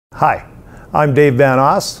Hi, I'm Dave Van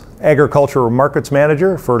Oss, Agricultural Markets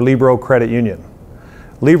Manager for Libro Credit Union.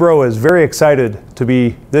 Libro is very excited to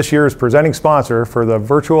be this year's presenting sponsor for the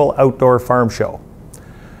Virtual Outdoor Farm Show.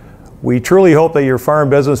 We truly hope that your farm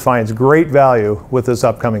business finds great value with this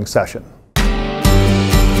upcoming session.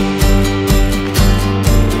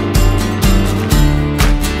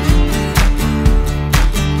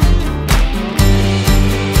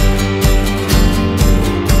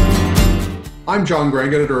 I'm John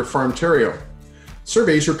Gregg, editor of Farmtario.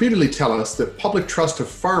 Surveys repeatedly tell us that public trust of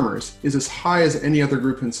farmers is as high as any other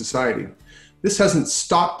group in society. This hasn't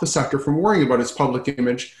stopped the sector from worrying about its public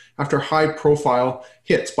image after high-profile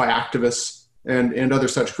hits by activists and other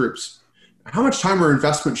such groups. How much time or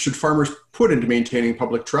investment should farmers put into maintaining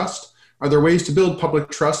public trust? Are there ways to build public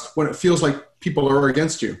trust when it feels like people are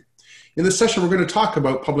against you? In this session, we're going to talk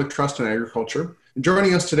about public trust in agriculture. And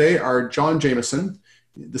joining us today are John Jamieson,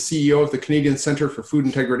 the CEO of the Canadian Centre for Food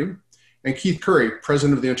Integrity, and Keith Currie,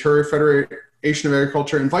 President of the Ontario Federation of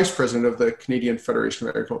Agriculture and Vice President of the Canadian Federation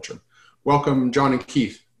of Agriculture. Welcome, John and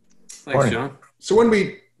Keith. Thanks, John. So when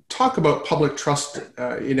we talk about public trust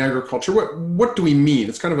in agriculture, what do we mean?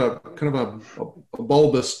 It's kind of a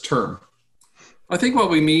bulbous term. I think what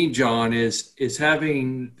we mean, John, is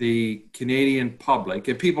having the Canadian public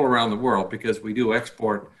and people around the world, because we do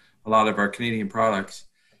export a lot of our Canadian products,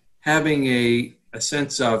 having a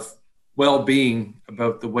sense of well-being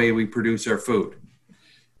about the way we produce our food.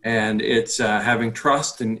 And it's having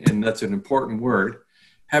trust, and that's an important word,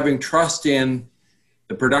 having trust in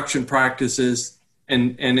the production practices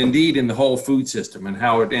and indeed in the whole food system and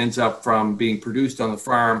how it ends up from being produced on the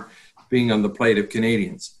farm, being on the plate of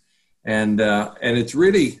Canadians. And it's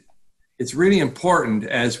really important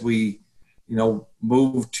as we,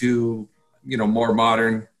 move to, more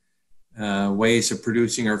modern ways of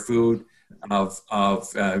producing our food, of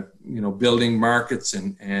building markets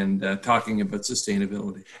and talking about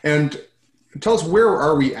sustainability. And tell us, where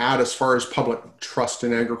are we at as far as public trust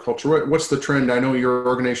in agriculture? What's the trend? I know your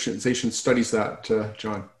organization studies that,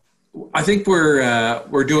 John. I think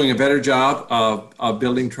we're doing a better job of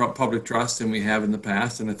building public trust than we have in the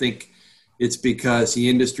past, and I think it's because the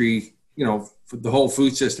industry, the whole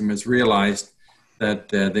food system has realized that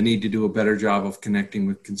they need to do a better job of connecting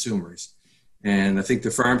with consumers. And I think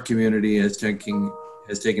the farm community has taken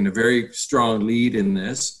a very strong lead in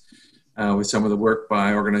this with some of the work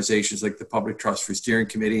by organizations like the Public Trust for Steering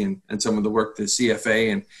Committee and some of the work the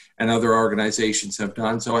CFA and other organizations have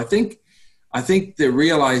done. So I think the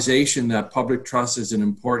realization that public trust is an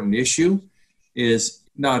important issue is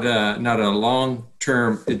not a long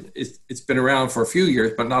term. It's been around for a few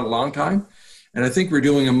years, but not a long time. And I think we're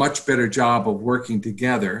doing a much better job of working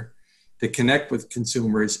together to connect with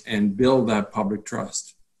consumers and build that public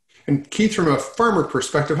trust. And Keith, from a farmer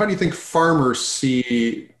perspective, how do you think farmers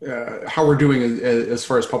see how we're doing as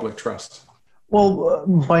far as public trust? Well,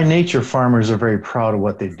 by nature, farmers are very proud of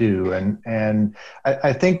what they do. And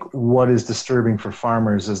I think what is disturbing for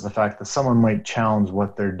farmers is the fact that someone might challenge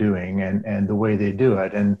what they're doing and the way they do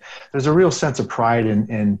it. And there's a real sense of pride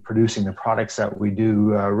in producing the products that we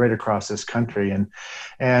do right across this country.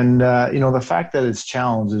 And the fact that it's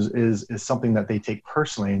challenged is something that they take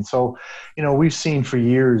personally. And so, we've seen for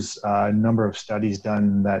years a number of studies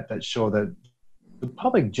done that show that the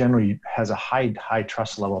public generally has a high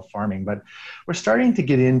trust level of farming, but we're starting to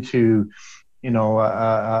get into,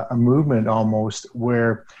 a movement almost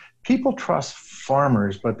where people trust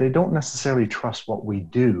farmers, but they don't necessarily trust what we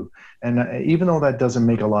do. And even though that doesn't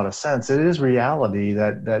make a lot of sense, it is reality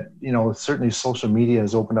that certainly social media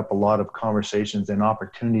has opened up a lot of conversations and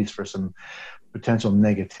opportunities for some potential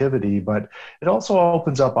negativity, but it also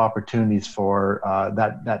opens up opportunities for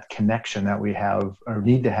that connection that we have or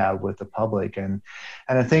need to have with the public. And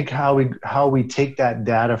I think how we take that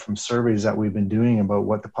data from surveys that we've been doing about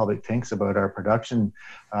what the public thinks about our production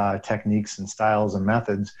techniques and styles and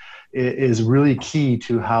methods is really key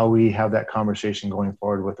to how we have that conversation going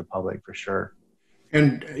forward with the public, for sure.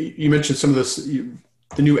 And you mentioned some of this,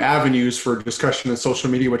 the new avenues for discussion on social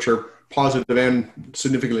media, which are positive and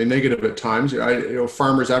significantly negative at times.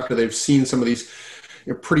 Farmers, after they've seen some of these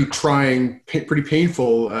pretty trying, pretty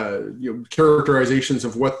painful characterizations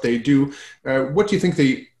of what they do, what do you think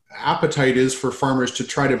the appetite is for farmers to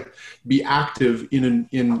try to be active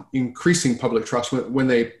in increasing public trust when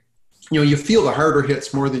they, you feel the harder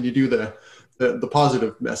hits more than you do the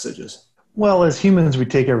positive messages? Well, as humans, we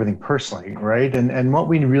take everything personally, right? And what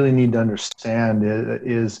we really need to understand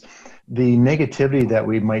is the negativity that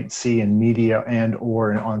we might see in media and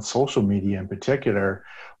or on social media in particular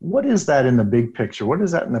What is that in the big picture? What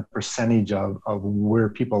is that in the percentage of where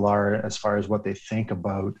people are as far as what they think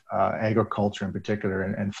about agriculture in particular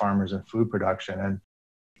and farmers and food production? And,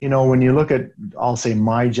 when you look at, I'll say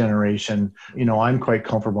my generation, I'm quite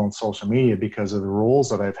comfortable in social media because of the roles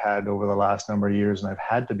that I've had over the last number of years, and I've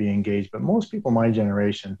had to be engaged. But most people my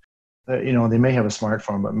generation, they may have a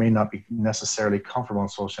smartphone, but may not be necessarily comfortable on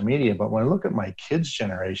social media. But when I look at my kids'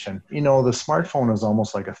 generation, the smartphone is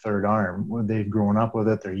almost like a third arm. They've grown up with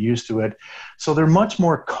it. They're used to it. So they're much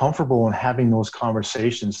more comfortable in having those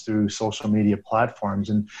conversations through social media platforms.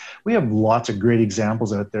 And we have lots of great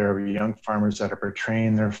examples out there of young farmers that are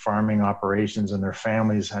portraying their farming operations and their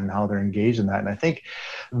families and how they're engaged in that. And I think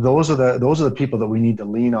those are the people that we need to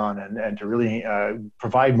lean on and to really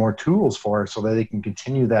provide more tools for so that they can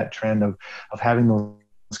continue that trend of having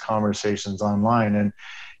those conversations online. And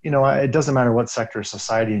it doesn't matter what sector of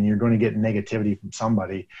society, and you're going to get negativity from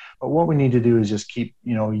somebody, but what we need to do is just keep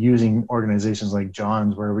using organizations like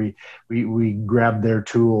John's, where we grab their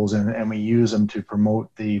tools and we use them to promote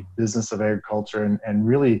the business of agriculture. And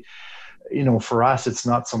really, for us, it's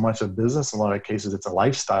not so much a business. In a lot of cases, it's a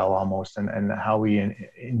lifestyle almost, and how we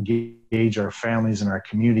engage our families and our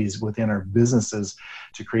communities within our businesses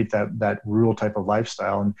to create that rural type of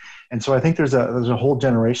lifestyle. And so I think there's a whole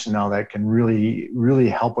generation now that can really, really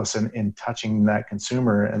help us in touching that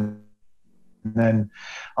consumer. And then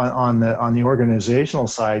on the organizational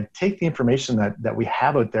side, take the information that we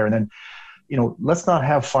have out there, and then, let's not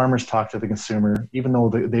have farmers talk to the consumer, even though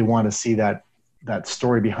they want to see that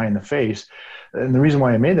story behind the face. And the reason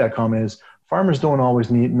why I made that comment is farmers don't always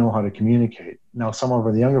know how to communicate. Now, some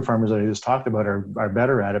of the younger farmers that I just talked about are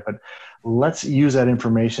better at it, but let's use that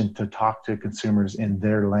information to talk to consumers in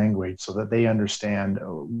their language so that they understand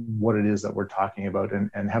what it is that we're talking about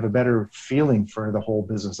and have a better feeling for the whole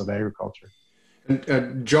business of agriculture.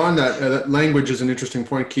 And John, that language is an interesting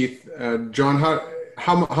point, Keith. John,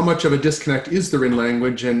 how much of a disconnect is there in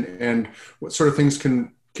language, and what sort of things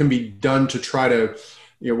can be done to try to,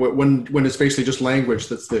 when it's basically just language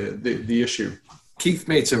that's the issue? Keith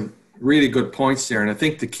made some really good points there, and I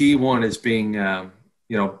think the key one is being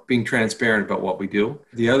transparent about what we do.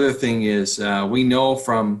 The other thing is we know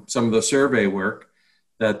from some of the survey work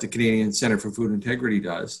that the Canadian Centre for Food Integrity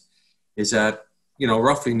does, is that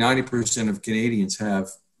roughly 90% of Canadians have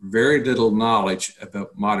very little knowledge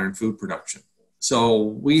about modern food production. So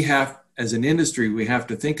we have, as an industry, we have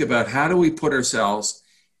to think about how do we put ourselves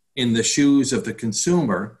in the shoes of the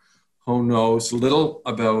consumer who knows little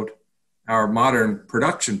about our modern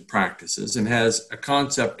production practices and has a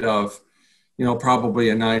concept of, probably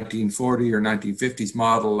a 1940 or 1950s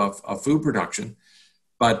model of food production.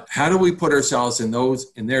 But how do we put ourselves in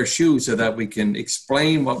their shoes so that we can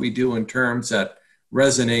explain what we do in terms that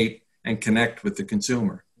resonate and connect with the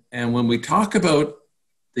consumer? And when we talk about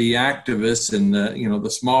the activists and the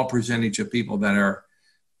small percentage of people that are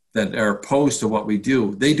opposed to what we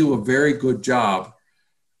do, they do a very good job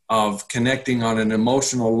of connecting on an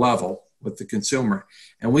emotional level with the consumer.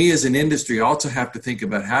 And we as an industry also have to think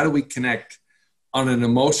about how do we connect on an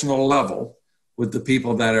emotional level with the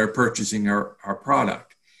people that are purchasing our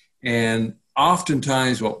product. And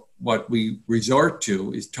oftentimes what we resort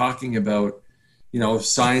to is talking about,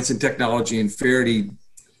 science and technology in fairly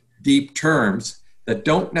deep terms that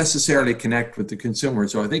don't necessarily connect with the consumer.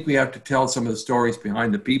 So I think we have to tell some of the stories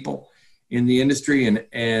behind the people in the industry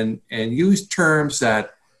and use terms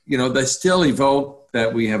that, that still evoke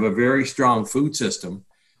that we have a very strong food system,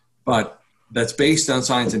 but that's based on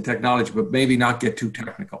science and technology, but maybe not get too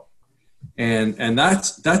technical. And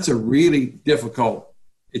that's a really difficult,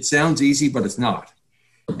 it sounds easy, but it's not.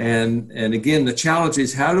 And again, the challenge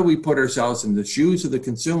is how do we put ourselves in the shoes of the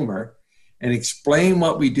consumer and explain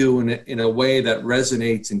what we do in a way that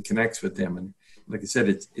resonates and connects with them. And like I said,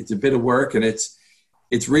 it's a bit of work, and it's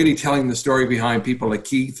really telling the story behind people like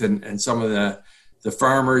Keith and some of the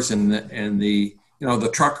farmers and the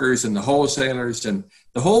truckers and the wholesalers and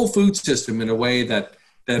the whole food system in a way that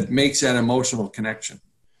makes that emotional connection.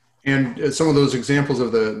 And some of those examples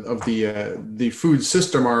of the food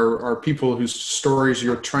system are people whose stories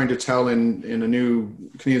you're trying to tell in a new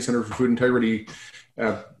Canadian Centre for Food Integrity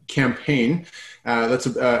campaign. That's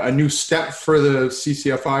a new step for the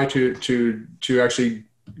CCFI to actually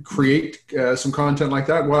create some content like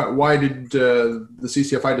that. Why did the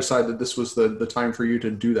CCFI decide that this was the time for you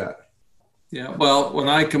to do that? Yeah, well, when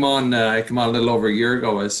I come on a little over a year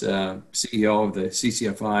ago as CEO of the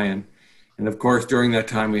CCFI, and of course during that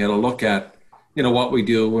time we had a look at what we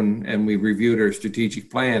do and we reviewed our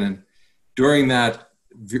strategic plan, and during that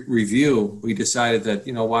review we decided that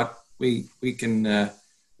we can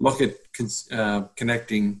look at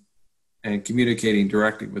connecting and communicating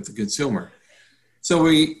directly with the consumer. So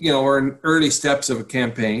we're in early steps of a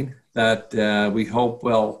campaign that we hope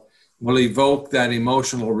will evoke that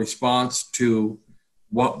emotional response to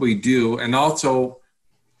what we do, and also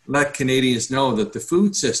let Canadians know that the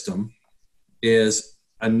food system is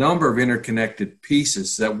a number of interconnected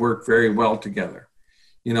pieces that work very well together.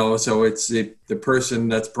 So it's the person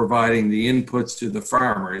that's providing the inputs to the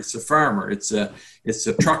farmer. It's the farmer. It's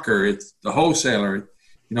the trucker. It's the wholesaler.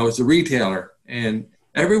 It's the retailer. And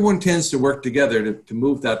everyone tends to work together to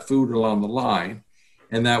move that food along the line,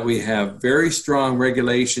 and that we have very strong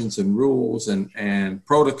regulations and rules and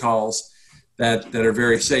protocols that are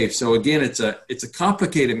very safe. So again, it's a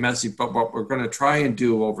complicated message, but what we're going to try and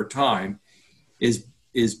do over time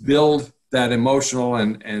is build that emotional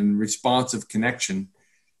and responsive connection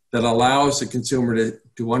that allows the consumer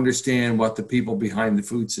to understand what the people behind the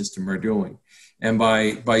food system are doing. And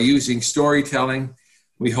by using storytelling,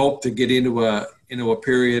 we hope to get into a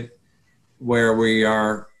period where we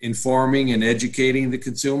are informing and educating the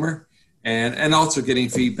consumer and also getting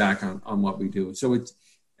feedback on what we do. So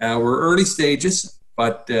we're early stages,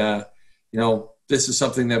 but this is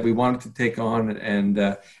something that we wanted to take on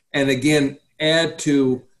and again, add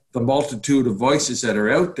to the multitude of voices that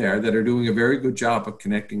are out there that are doing a very good job of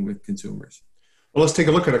connecting with consumers. Well, let's take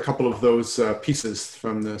a look at a couple of those pieces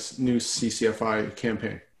from this new CCFI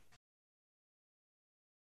campaign.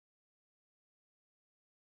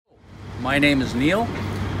 My name is Neil.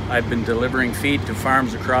 I've been delivering feed to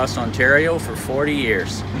farms across Ontario for 40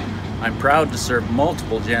 years. I'm proud to serve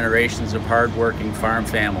multiple generations of hard-working farm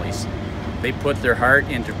families. They put their heart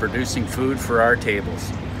into producing food for our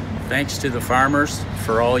tables. Thanks to the farmers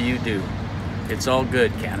for all you do. It's all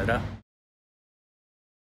good, Canada.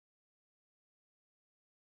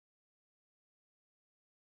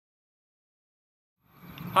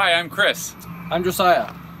 Hi, I'm Chris. I'm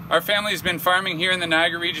Josiah. Our family's been farming here in the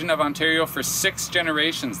Niagara region of Ontario for 6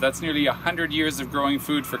 generations. That's nearly 100 years of growing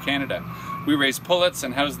food for Canada. We raise pullets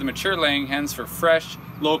and house the mature laying hens for fresh,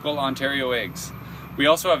 local Ontario eggs. We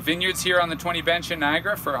also have vineyards here on the 20 bench in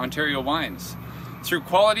Niagara for Ontario wines. Through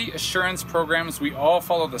quality assurance programs, we all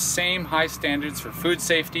follow the same high standards for food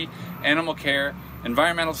safety, animal care,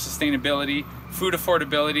 environmental sustainability, food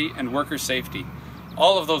affordability, and worker safety.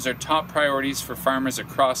 All of those are top priorities for farmers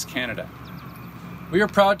across Canada. We are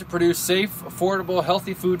proud to produce safe, affordable,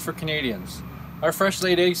 healthy food for Canadians. Our fresh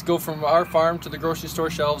laid eggs go from our farm to the grocery store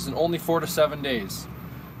shelves in only 4 to 7 days.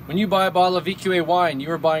 When you buy a bottle of VQA wine, you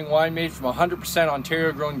are buying wine made from 100%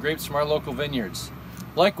 Ontario-grown grapes from our local vineyards.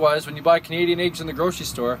 Likewise, when you buy Canadian eggs in the grocery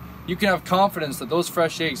store, you can have confidence that those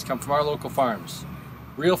fresh eggs come from our local farms.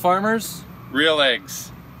 Real farmers, real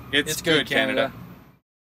eggs. It's good, Canada.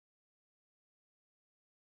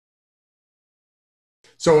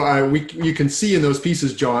 So you can see in those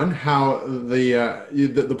pieces, John, how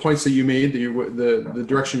the points that you made, the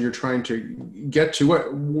direction you're trying to get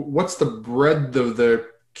to. What's the breadth of the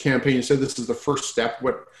campaign? You said this is the first step.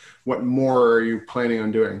 What more are you planning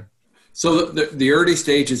on doing? So the early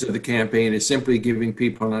stages of the campaign is simply giving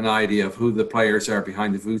people an idea of who the players are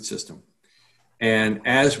behind the food system. And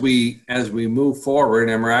as we move forward,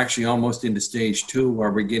 and we're actually almost into stage 2,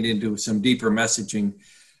 where we get into some deeper messaging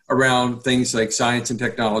around things like science and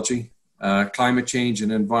technology, climate change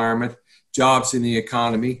and environment, jobs in the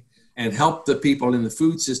economy, and help the people in the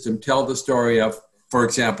food system tell the story of, for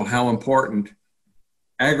example, how important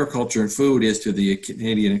agriculture and food is to the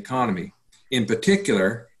Canadian economy. In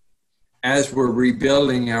particular, as we're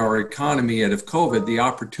rebuilding our economy out of COVID, the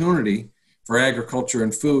opportunity for agriculture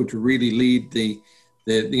and food to really lead the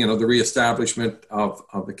reestablishment of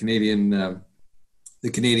the Canadian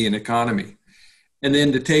economy, and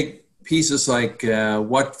then to take pieces like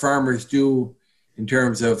what farmers do in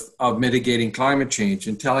terms of mitigating climate change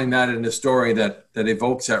and telling that in a story that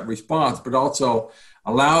evokes that response, but also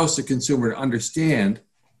allows the consumer to understand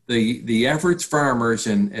the efforts farmers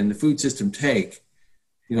and the food system take,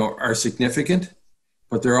 are significant,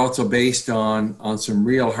 but they're also based on some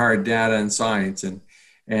real hard data and science.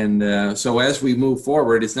 And so as we move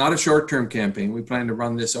forward, it's not a short-term campaign. We plan to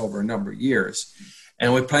run this over a number of years.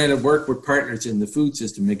 And we plan to work with partners in the food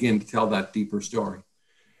system, again, to tell that deeper story.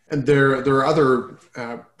 And there are other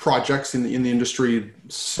projects in the industry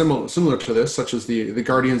similar to this, such as the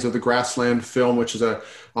Guardians of the Grassland film, which is a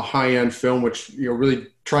high-end film which really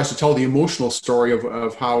tries to tell the emotional story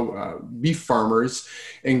of how beef farmers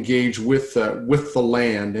engage with the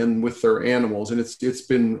land and with their animals, and it's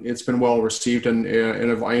been well received. And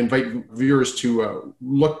I invite viewers to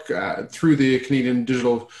look through the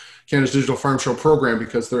Canada's Digital Farm Show program,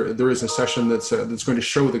 because there is a session that's going to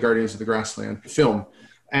show the Guardians of the Grassland film.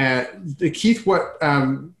 Keith,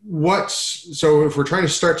 so if we're trying to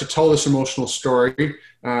start to tell this emotional story,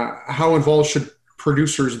 how involved should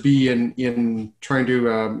producers be in trying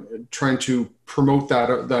to promote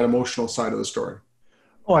that emotional side of the story?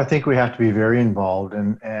 Oh, I think we have to be very involved,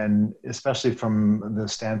 and especially from the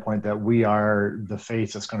standpoint that we are the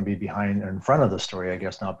face that's going to be behind or in front of the story, I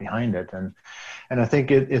guess, not behind it. And I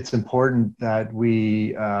think it's important that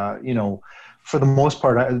we, for the most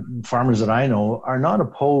part, farmers that I know are not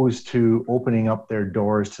opposed to opening up their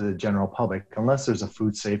doors to the general public, unless there's a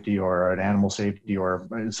food safety or an animal safety or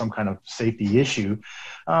some kind of safety issue.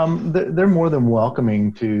 They're more than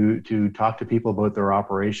welcoming to talk to people about their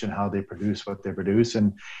operation, how they produce what they produce,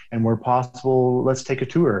 and where possible, let's take a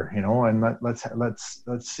tour, and let's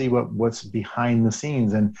see what's behind the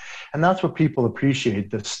scenes, and that's what people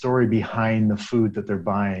appreciate, the story behind the food that they're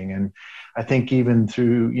buying. And I think even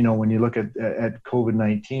through, when you look at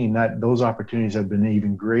COVID-19, that those opportunities have been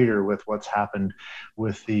even greater with what's happened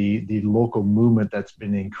with the local movement that's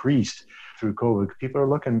been increased through COVID. People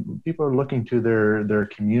are looking to their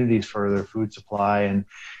communities for their food supply, and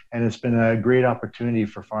it's been a great opportunity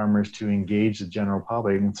for farmers to engage the general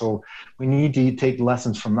public. And so we need to take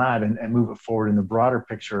lessons from that and move it forward in the broader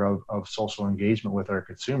picture of social engagement with our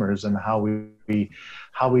consumers, and how we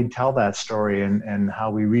tell that story, and how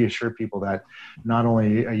we reassure people that not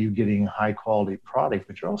only are you getting high quality product,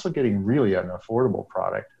 but you're also getting really an affordable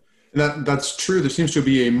product. That's true. There seems to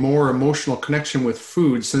be a more emotional connection with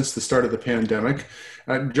food since the start of the pandemic.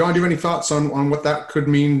 John, do you have any thoughts on what that could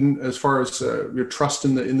mean as far as your trust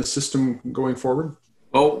in the system going forward?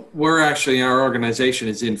 Well, our organization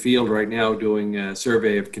is in field right now doing a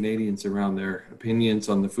survey of Canadians around their opinions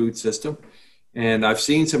on the food system. And I've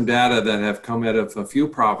seen some data that have come out of a few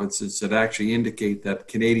provinces that actually indicate that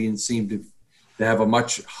Canadians seem to have a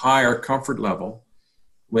much higher comfort level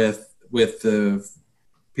with the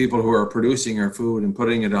people who are producing our food and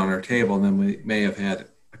putting it on our table than we may have had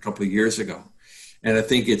a couple of years ago. And I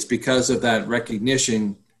think it's because of that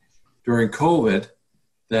recognition during COVID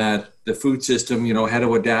that the food system, had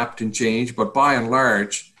to adapt and change. But by and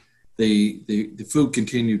large, the food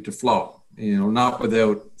continued to flow, not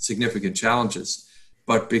without significant challenges.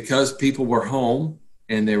 But because people were home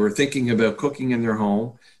and they were thinking about cooking in their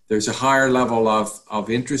home, there's a higher level of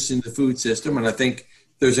interest in the food system. And I think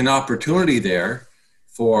there's an opportunity there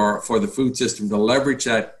for the food system to leverage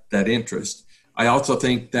that interest. I also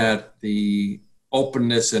think that the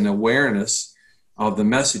openness and awareness of the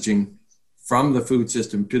messaging from the food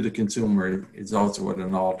system to the consumer is also at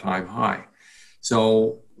an all-time high.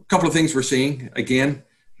 So a couple of things we're seeing. Again,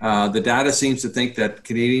 the data seems to think that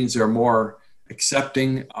Canadians are more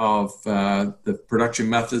accepting of the production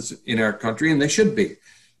methods in our country, and they should be.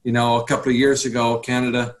 A couple of years ago,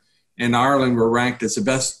 Canada and Ireland were ranked as the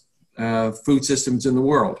best food systems in the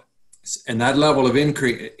world. And that level of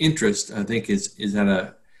interest, I think, is at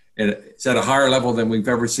a higher level than we've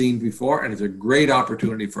ever seen before, and it's a great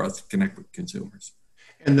opportunity for us to connect with consumers.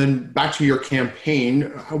 And then back to your campaign,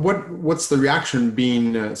 what's the reaction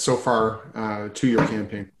been so far to your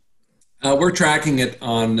campaign? We're tracking it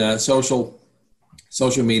on social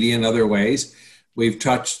media and other ways. We've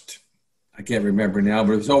touched, I can't remember now,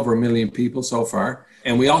 but it was over 1 million people so far.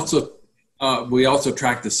 And we also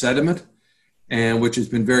track the sentiment, and which has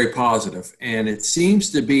been very positive. And it seems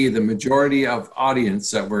to be the majority of audience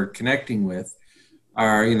that we're connecting with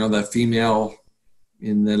are, the female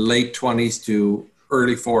in the late 20s to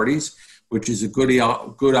early 40s, which is a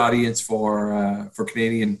good audience for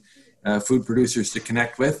Canadian food producers to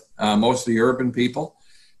connect with, mostly urban people.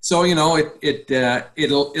 So,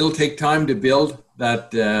 it'll take time to build that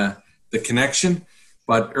the connection,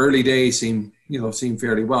 but early days seem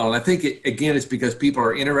fairly well. And I think it's because people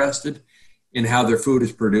are interested in how their food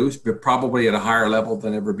is produced, but probably at a higher level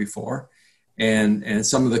than ever before. And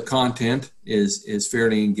some of the content is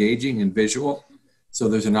fairly engaging and visual. So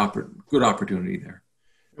there's good opportunity there.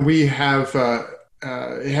 We have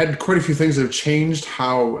had quite a few things that have changed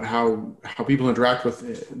how people interact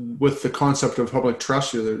with the concept of public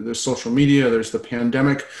trust. There's social media, there's the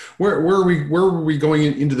pandemic. Where are we going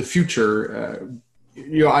into the future?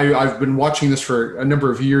 I've been watching this for a number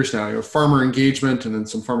of years now. Farmer engagement, and then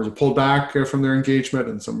some farmers have pulled back from their engagement,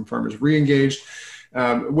 and some farmers re-engaged.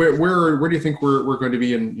 Where do you think we're going to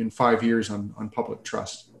be in 5 years on public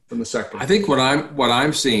trust from the sector? I think what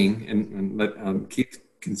I'm seeing, and Keith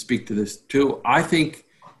can speak to this too. I think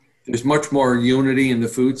there's much more unity in the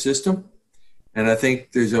food system, and I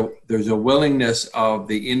think there's a willingness of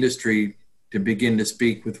the industry to begin to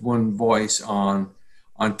speak with one voice on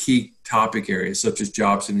on key topic areas such as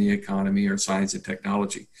jobs in the economy or science and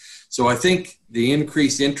technology. So I think the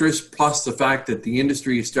increased interest plus the fact that the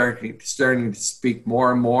industry is starting to speak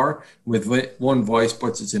more and more with one voice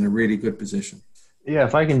puts us in a really good position. Yeah,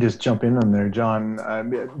 if I can just jump in on there,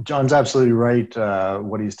 John. John's absolutely right.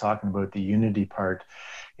 What he's talking about, the unity part.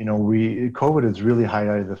 COVID has really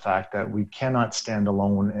highlighted the fact that we cannot stand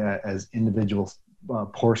alone as individual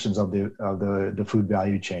portions of the food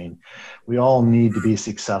value chain. We all need to be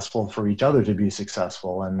successful for each other to be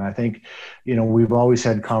successful. And I think, we've always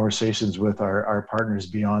had conversations with our partners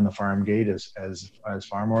beyond the farm gate as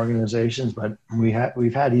farm organizations, but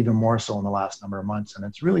we've had even more so in the last number of months. And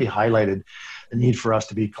it's really highlighted the need for us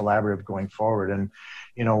to be collaborative going forward. And,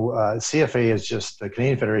 CFA is just, the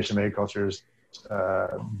Canadian Federation of Agriculture has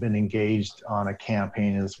been engaged on a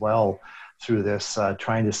campaign as well through this,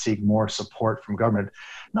 trying to seek more support from government,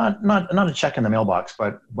 not a check in the mailbox,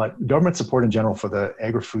 but government support in general for the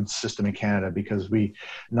agri-food system in Canada, because we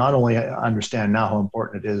not only understand now how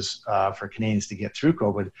important it is for Canadians to get through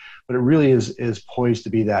COVID, but it really is poised to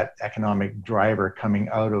be that economic driver coming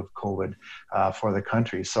out of COVID for the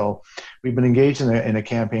country. So we've been engaged in a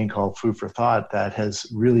campaign called Food for Thought that has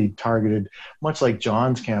really targeted, much like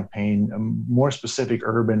John's campaign, more specific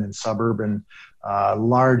urban and suburban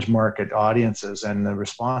large market audiences, and the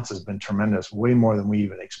response has been tremendous, way more than we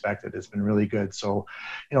even expected. It's been really good. So,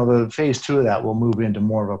 the phase 2 of that will move into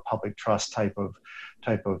more of a public trust type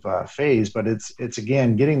of phase, but it's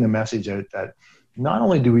again getting the message out that not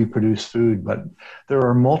only do we produce food, but there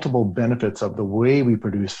are multiple benefits of the way we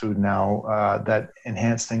produce food now that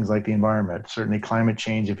enhance things like the environment. Certainly climate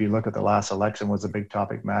change, if you look at the last election, was a big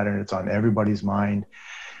topic matter, and it's on everybody's mind.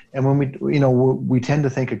 And when we tend to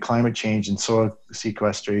think of climate change and soil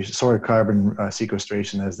carbon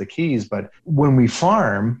sequestration as the keys, but when we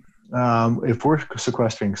farm, if we're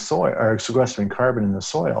sequestering soil or sequestering carbon in the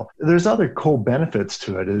soil, there's other co-benefits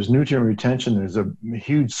to it. There's nutrient retention. There's a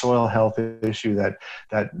huge soil health issue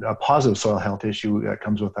a positive soil health issue that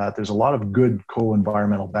comes with that. There's a lot of good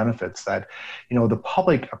co-environmental benefits that, the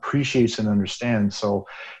public appreciates and understands. So,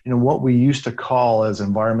 what we used to call as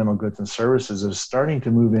environmental goods and services is starting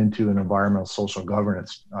to move into an environmental social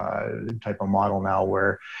governance type of model now,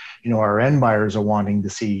 where, our end buyers are wanting to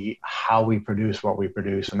see how we produce what we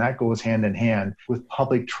produce. And that goes hand in hand with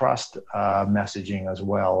public trust messaging as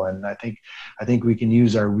well. And I think we can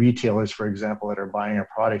use our retailers, for example, that are buying our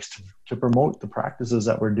products to promote the practices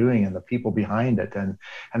that we're doing and the people behind it. And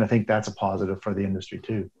I think that's a positive for the industry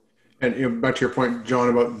too. And back to your point, John,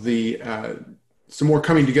 about the some more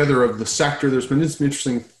coming together of the sector. There's been some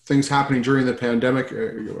interesting things happening during the pandemic.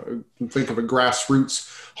 Think of a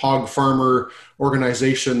grassroots hog farmer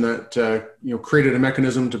organization that created a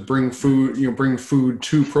mechanism to bring food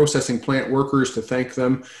to processing plant workers to thank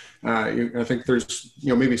them. I think there's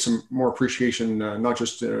maybe some more appreciation, not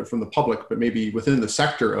just from the public, but maybe within the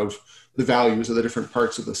sector of the values of the different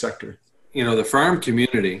parts of the sector. The farm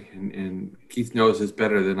community, and Keith knows this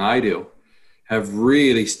better than I do, have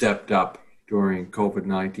really stepped up during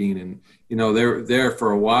COVID-19. And, they're there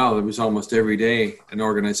for a while. It was almost every day an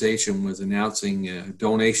organization was announcing a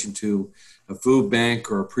donation to a food bank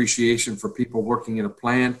or appreciation for people working in a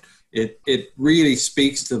plant. It really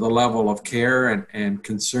speaks to the level of care and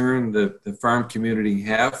concern that the farm community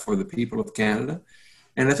have for the people of Canada.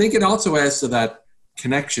 And I think it also adds to that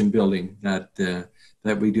connection building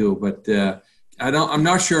that we do. But I'm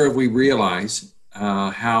not sure if we realize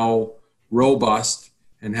how robust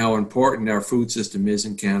and how important our food system is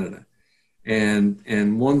in Canada.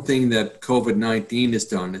 And one thing that COVID-19 has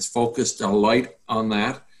done is focused a light on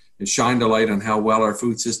that, and shined a light on how well our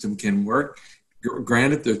food system can work.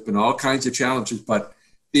 Granted, there's been all kinds of challenges, but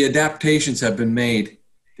the adaptations have been made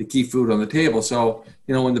to keep food on the table. So,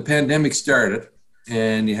 when the pandemic started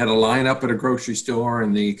and you had a line up at a grocery store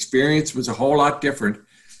and the experience was a whole lot different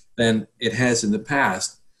than it has in the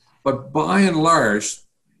past, but by and large,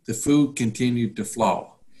 the food continued to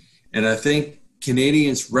flow. And I think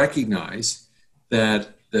Canadians recognize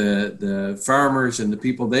that the farmers and the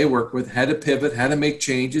people they work with had to pivot, had to make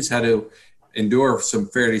changes, had to endure some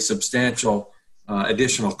fairly substantial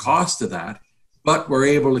additional cost to that, but we're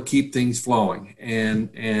able to keep things flowing.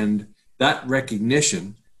 And that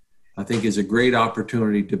recognition, I think, is a great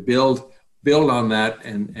opportunity to build on that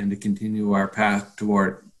and to continue our path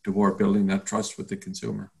toward building that trust with the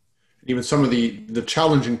consumer. Even some of the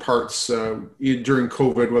challenging parts during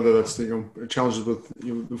COVID, whether that's the challenges with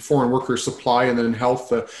the foreign worker supply and then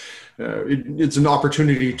health, it's an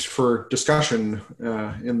opportunity for discussion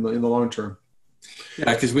in the long term.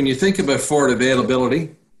 Yeah, because when you think about food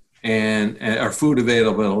availability and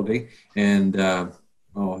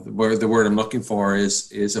the word I'm looking for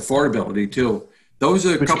is affordability too. Those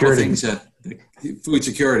are a couple of things that food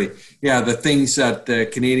security. Yeah, the things that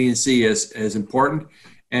Canadians see as important,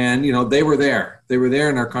 and they were there. They were there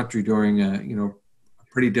in our country during a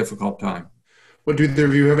pretty difficult time. Well, do either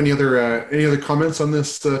of you have any other comments on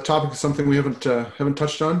this topic? Something we haven't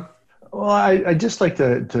touched on? Well, I'd just like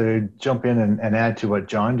to jump in and add to what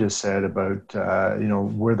John just said about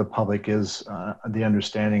where the public is, the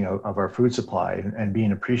understanding of our food supply, and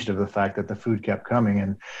being appreciative of the fact that the food kept coming.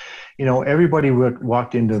 And everybody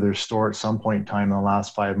walked into their store at some point in time in the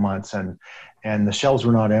last 5 months, and the shelves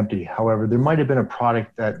were not empty. However, there might have been a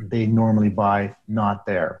product that they normally buy not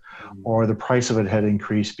there, or the price of it had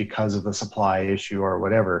increased because of the supply issue or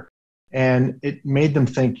whatever. And it made them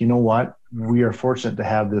think, you know what, we are fortunate to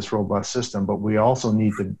have this robust system, but we also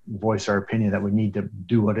need to voice our opinion that we need to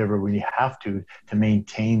do whatever we have to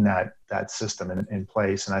maintain that system in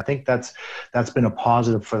place. And I think that's been a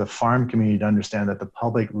positive for the farm community to understand that the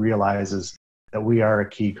public realizes that we are a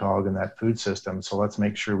key cog in that food system. So let's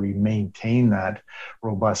make sure we maintain that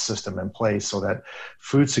robust system in place so that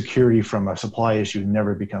food security from a supply issue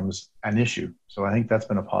never becomes an issue. So I think that's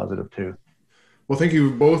been a positive too. Well, thank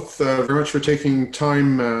you both very much for taking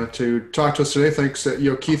time to talk to us today. Thanks,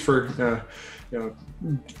 Keith, for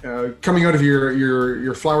coming out of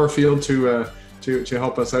your flower field to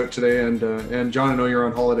help us out today, and John, I know you're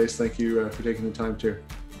on holidays. Thank you for taking the time too.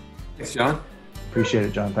 Thanks, John. Appreciate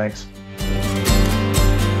it, John. Thanks.